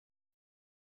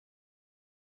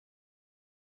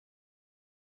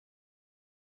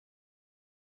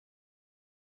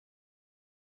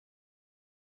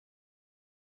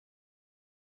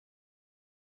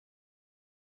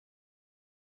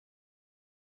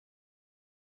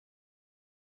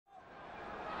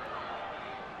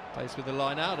Pace with the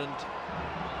line out and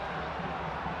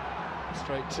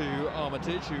straight to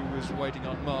Armitage, who was waiting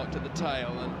unmarked at the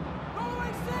tail, and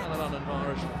the London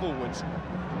Irish forwards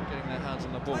getting their hands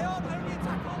on the ball. Now,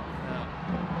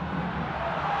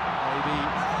 maybe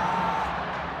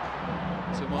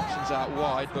some options out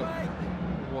wide, but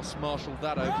Wasps marshalled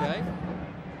that okay.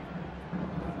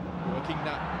 Working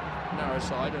that narrow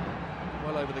side and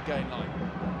well over the gain line.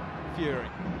 Fury.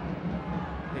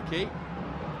 Hickey.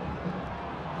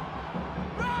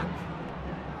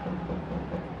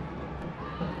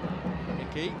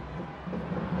 Hickey.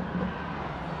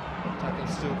 Tackle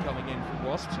still coming in from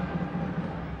Wasps.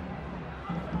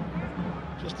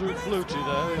 Just through Flutie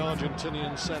there, the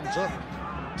Argentinian centre,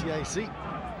 TAC.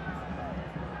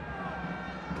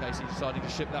 Casey deciding to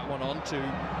ship that one on to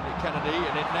Kennedy,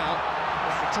 and it now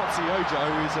off the Tagicakibau,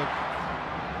 who is a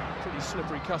pretty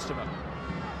slippery customer.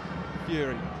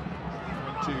 Fury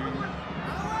trying to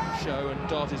show and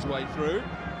dart his way through.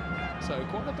 So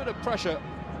quite a bit of pressure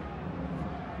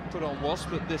put on Wasps,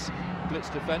 but this blitz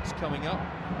defence coming up.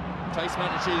 Pace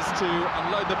manages to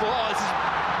unload the ball. Oh, this is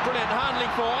brilliant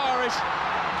handling for Irish.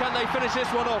 Can they finish this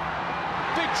one off?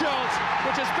 Big chance,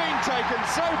 which has been taken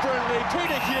so brilliantly.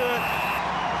 Peter Hewat,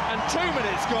 and 2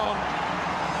 minutes gone,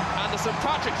 and the St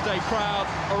Patrick's Day crowd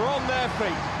are on their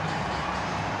feet.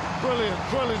 Brilliant,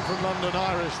 brilliant from London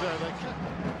Irish there.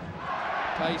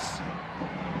 Pace,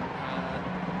 and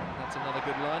that's another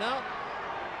good line out.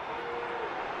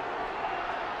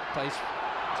 Pace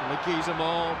to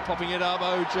Leguizamo, popping it up,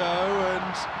 Ojo,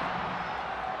 and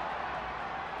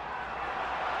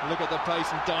look at the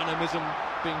pace and dynamism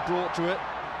being brought to it.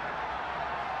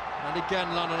 And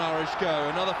again, London Irish go,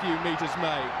 another few metres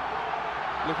made.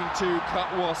 Looking to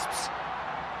cut Wasps.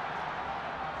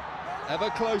 Ever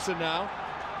closer now.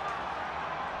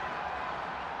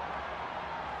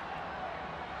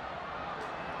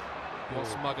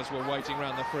 Wasps muggers were waiting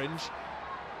around the fringe.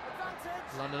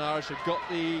 London Irish have got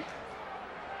the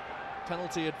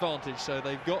penalty advantage, so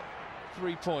they've got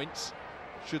 3 points,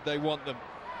 should they want them.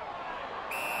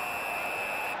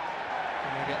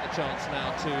 And they get the chance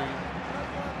now to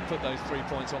put those 3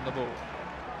 points on the board.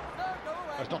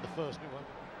 That's not the first new one.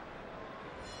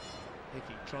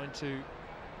 Hickey trying to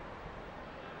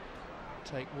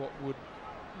take what would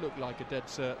look like a dead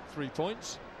cert 3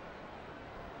 points.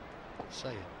 Say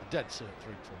it, a dead cert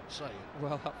 3 points, say it.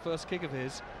 Well, that first kick of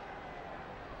his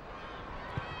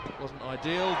wasn't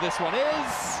ideal. This one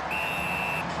is.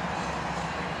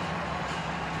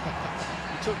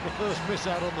 He took the first miss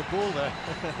out on the ball there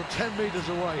from 10 metres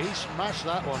away. He smashed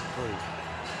that one through.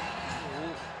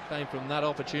 Came from that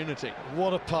opportunity.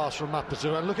 What a pass from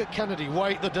Mapazu. And look at Kennedy.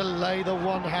 Wait, the delay, the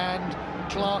one hand.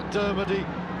 Clark Dermody,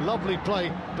 lovely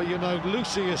play. But you know,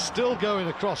 Lucy is still going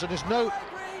across, and it's not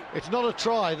a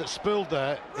try that spilled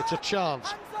there. It's a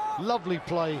chance. Lovely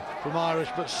play from Irish,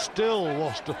 but still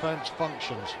Wasps defence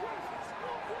functions.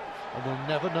 And we'll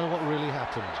never know what really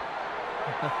happened.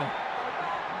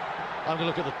 I'm going to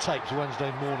look at the tapes Wednesday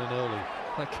morning early.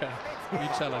 Okay, you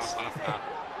tell us.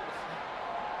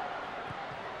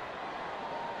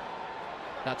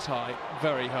 That's high,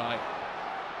 very high.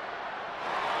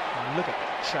 And look at the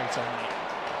chase on that.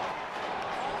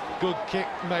 Good kick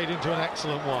made into an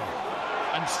excellent one.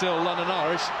 And still London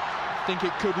Irish think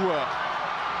it could work.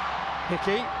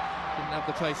 Hickey didn't have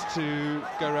the pace to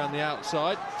go around the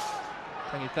outside.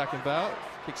 Tagicakibau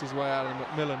kicks his way out of the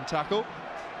Macmillan tackle.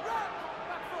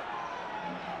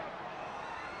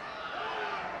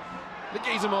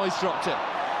 Leguizamo's dropped it.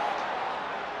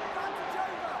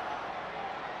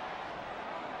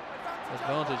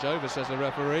 Advantage over, says the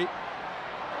referee.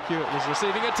 Hewat was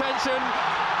receiving attention,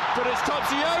 but it's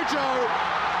Tagicakibau.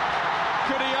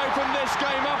 Could he open this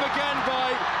game up again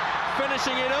by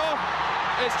finishing it off?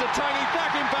 It's to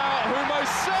Tagicakibau, who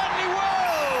most certainly will!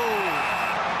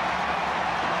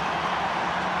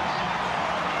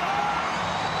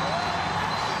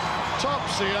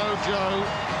 Tagicakibau,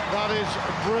 that is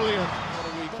brilliant. What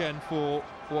a weekend for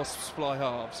Wasps fly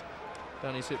halves.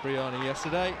 Danny Cipriani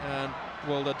yesterday, and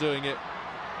well, they're doing it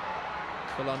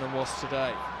for London Wasps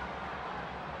today.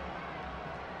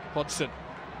 Hodgson,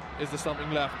 is there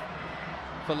something left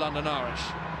for London Irish?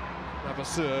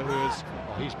 Navasseur, who is...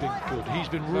 Oh, he's been good. He's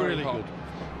been really good.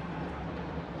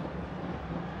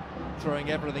 Throwing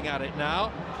everything at it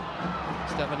now.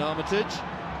 Stephen Armitage,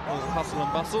 all hustle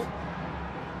and bustle.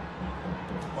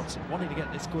 Hodgson wanting to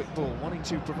get this quick ball, wanting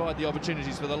to provide the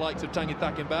opportunities for the likes of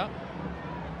Tagicakibau.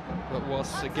 But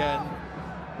Wasps again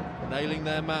nailing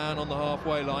their man on the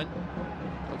halfway line.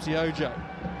 Ojo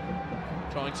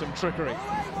trying some trickery,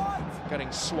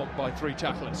 getting swamped by 3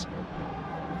 tacklers.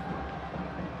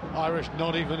 Irish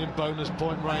not even in bonus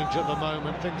point range at the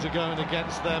moment. Things are going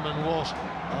against them, and Wasps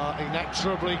are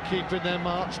inexorably keeping their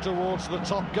march towards the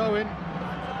top going.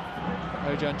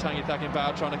 Eoghan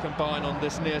Tagicakibau trying to combine on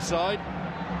this near side.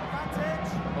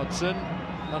 Hodson,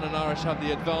 London Irish have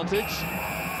the advantage.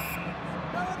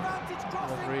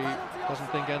 Referee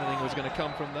doesn't think anything was going to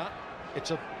come from that.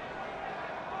 It's a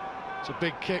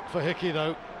big kick for Hickey,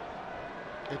 though.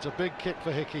 It's a big kick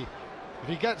for Hickey. If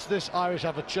he gets this, Irish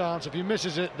have a chance. If he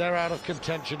misses it, they're out of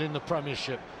contention in the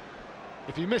Premiership.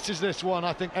 If he misses this one,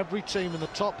 I think every team in the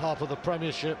top half of the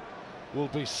Premiership will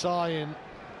be sighing,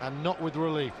 and not with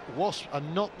relief. Wasps are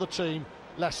not the team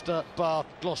Leicester, Bath,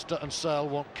 Gloucester and Sale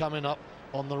want coming up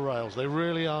on the rails. They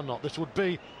really are not. This would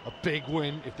be a big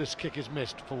win if this kick is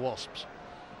missed for Wasps.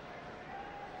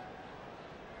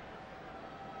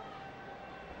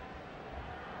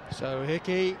 So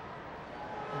Hickey,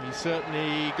 he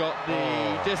certainly got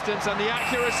the distance and the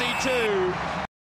accuracy too.